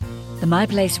The My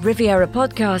Place Riviera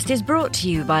podcast is brought to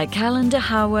you by Calendar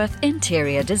Haworth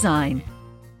Interior Design.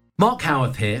 Mark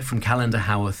Haworth here from Calendar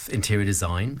Haworth Interior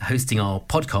Design, hosting our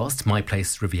podcast, My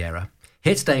Place Riviera.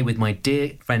 Here today with my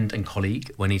dear friend and colleague,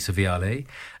 Juanita Viale,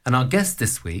 and our guest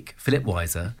this week, Philip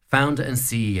Weiser, founder and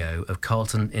CEO of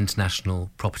Carlton International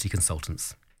Property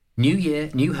Consultants. New year,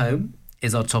 new home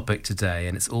is our topic today,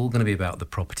 and it's all going to be about the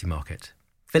property market.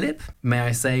 Philip, may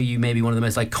I say you may be one of the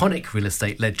most iconic real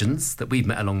estate legends that we've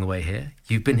met along the way here.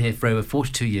 You've been here for over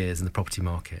 42 years in the property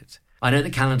market. I know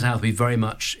that Calendar Haworth, we very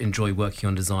much enjoy working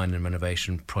on design and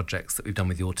renovation projects that we've done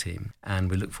with your team,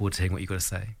 and we look forward to hearing what you've got to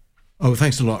say. Oh,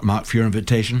 thanks a lot, Mark, for your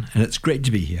invitation, and it's great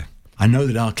to be here. I know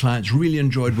that our clients really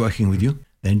enjoyed working with you.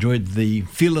 They enjoyed the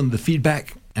feel and the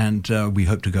feedback, and we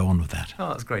hope to go on with that.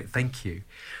 Oh, that's great. Thank you.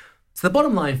 So the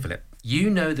bottom line, Philip, you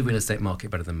know the real estate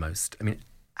market better than most. I mean,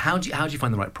 how do you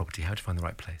find the right property? How do you find the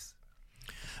right place?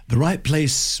 The right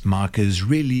place, Mark, is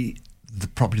really the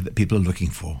property that people are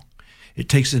looking for. It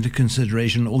takes into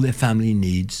consideration all their family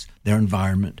needs, their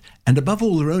environment, and above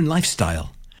all, their own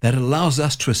lifestyle. That allows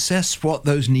us to assess what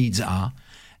those needs are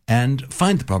and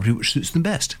find the property which suits them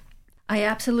best. I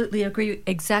absolutely agree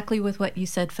exactly with what you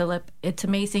said, Philip. It's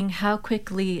amazing how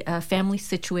quickly family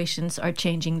situations are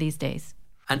changing these days.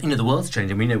 And, the world's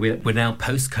changing. We know we're now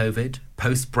post-COVID,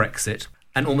 post-Brexit,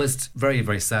 and almost very,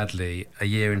 very sadly, a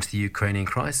year into the Ukrainian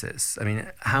crisis. I mean,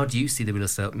 how do you see the real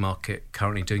estate market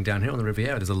currently doing down here on the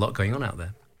Riviera? There's a lot going on out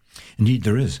there. Indeed,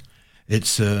 there is.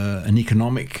 It's an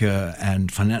economic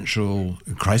and financial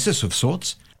crisis of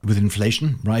sorts, with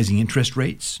inflation, rising interest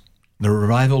rates, the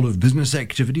revival of business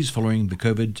activities following the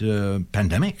COVID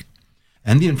pandemic,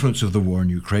 and the influence of the war in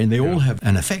Ukraine. They all have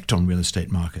an effect on the real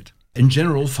estate market. In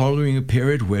general, following a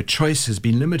period where choice has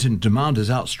been limited and demand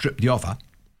has outstripped the offer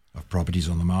of properties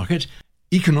on the market,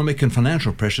 economic and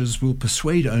financial pressures will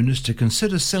persuade owners to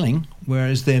consider selling,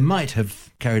 whereas they might have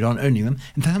carried on owning them,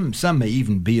 and some may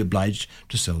even be obliged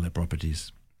to sell their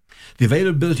properties. The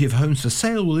availability of homes for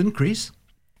sale will increase,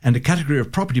 and a category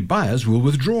of property buyers will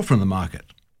withdraw from the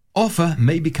market. Offer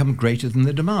may become greater than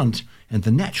the demand, and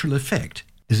the natural effect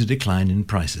is a decline in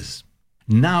prices.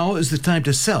 Now is the time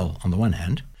to sell, on the one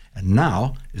hand, and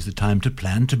now is the time to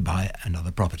plan to buy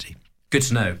another property. Good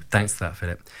to know. Thanks for that,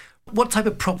 Philip. What type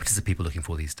of properties are people looking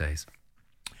for these days?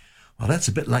 Well, that's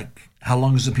a bit like how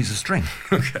long is a piece of string?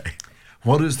 Okay.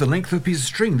 What is the length of a piece of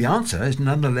string? The answer is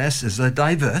nonetheless as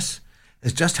diverse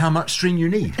as just how much string you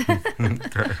need.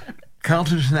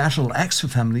 Carlton International acts for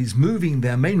families moving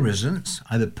their main residence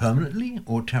either permanently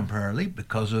or temporarily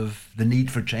because of the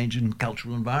need for change in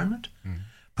cultural environment,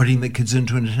 putting their kids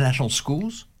into international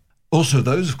schools. Also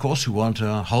those, of course, who want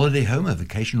a holiday home, a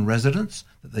vacation residence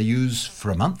that they use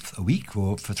for a month, a week,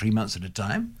 or for 3 months at a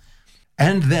time,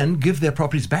 and then give their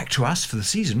properties back to us for the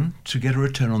season to get a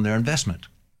return on their investment.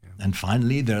 Yeah. And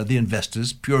finally, there are the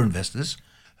investors, pure investors,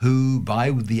 who buy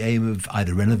with the aim of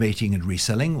either renovating and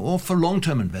reselling or for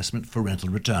long-term investment for rental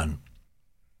return.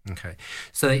 Okay.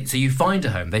 So you find a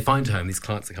home, they find a home, these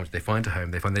clients that come to, they find a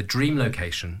home, they find their dream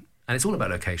location, and it's all about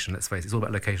location, let's face it, it's all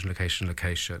about location.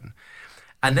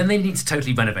 And then they need to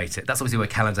totally renovate it. That's obviously where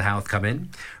Calendar Haworth come in.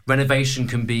 Renovation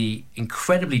can be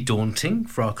incredibly daunting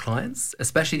for our clients,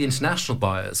 especially the international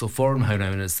buyers or foreign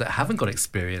homeowners that haven't got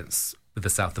experience with the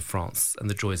south of France and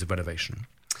the joys of renovation.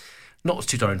 Not to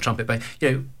toot our own trumpet, but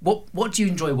what do you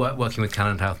enjoy working with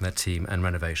Calendar Haworth and their team and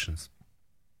renovations?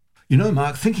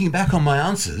 Mark, thinking back on my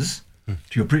answers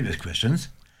to your previous questions,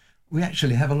 we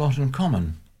actually have a lot in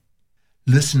common.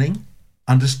 Listening,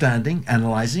 understanding,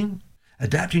 analysing,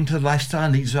 adapting to the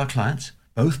lifestyle needs of our clients,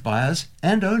 both buyers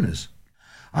and owners.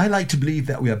 I like to believe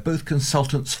that we are both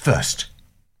consultants first.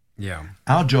 Yeah.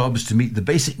 Our job is to meet the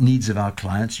basic needs of our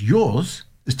clients. Yours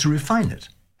is to refine it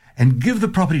and give the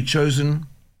property chosen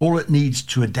all it needs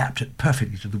to adapt it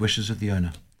perfectly to the wishes of the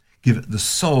owner. Give it the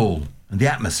soul and the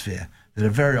atmosphere that are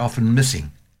very often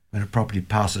missing when a property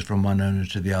passes from one owner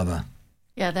to the other.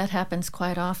 Yeah, that happens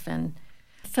quite often.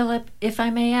 Philip, if I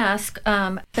may ask,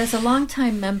 as a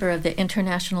longtime member of the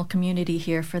international community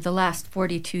here for the last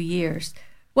 42 years,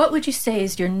 what would you say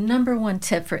is your number one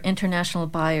tip for international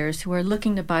buyers who are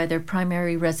looking to buy their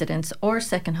primary residence or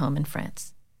second home in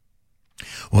France?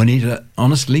 Well, Anita,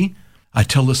 honestly, I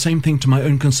tell the same thing to my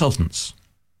own consultants.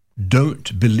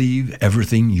 Don't believe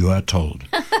everything you are told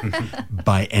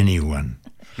by anyone.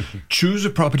 Choose a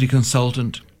property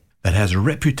consultant that has a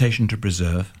reputation to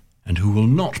preserve and who will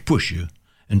not push you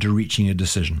into reaching a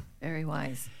decision. Very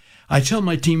wise. I tell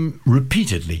my team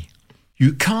repeatedly,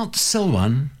 you can't sell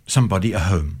somebody a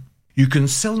home. You can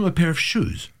sell them a pair of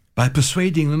shoes by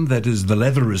persuading them that the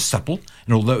leather is supple,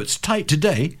 and although it's tight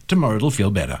today, tomorrow it'll feel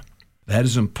better. That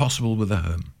is impossible with a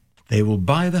home. They will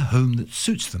buy the home that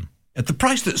suits them, at the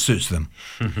price that suits them.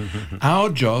 Our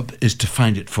job is to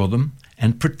find it for them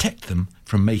and protect them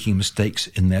from making mistakes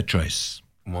in their choice.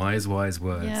 Wise words.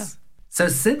 Yeah. So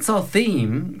since our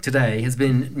theme today has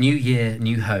been New Year,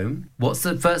 New Home, what's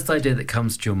the first idea that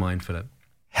comes to your mind, Philip?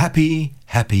 Happy,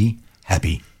 happy,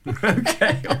 happy.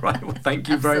 Okay, all right. Well, thank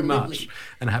you very much. Absolutely.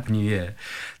 And Happy New Year.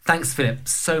 Thanks, Philip,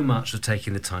 so much for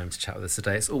taking the time to chat with us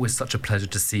today. It's always such a pleasure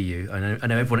to see you. I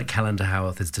know everyone at Calendar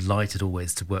Howarth is delighted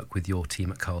always to work with your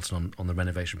team at Carlton on the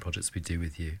renovation projects we do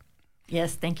with you.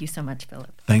 Yes, thank you so much,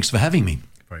 Philip. Thanks for having me.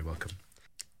 Very welcome.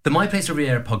 The My Place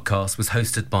Riviera podcast was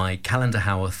hosted by Calendar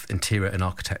Howarth Interior and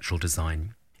Architectural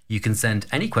Design. You can send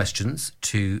any questions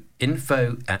to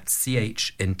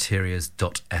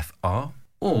info@chinteriors.fr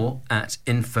or at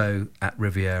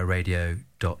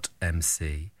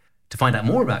info@rivieraradio.mc. To find out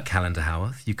more about Calendar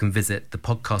Howarth, you can visit the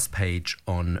podcast page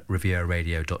on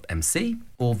rivieraradio.mc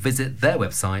or visit their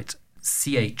website,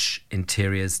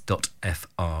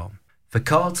 chinteriors.fr. For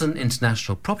Carlton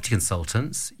International Property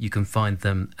Consultants, you can find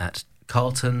them at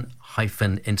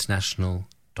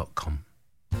carlton-international.com.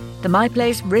 The My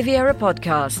Place Riviera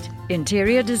podcast.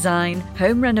 Interior design,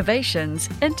 home renovations,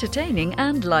 entertaining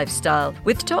and lifestyle.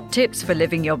 With top tips for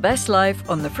living your best life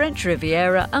on the French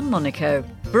Riviera and Monaco.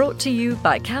 Brought to you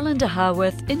by Calendar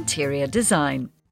Howarth Interior Design.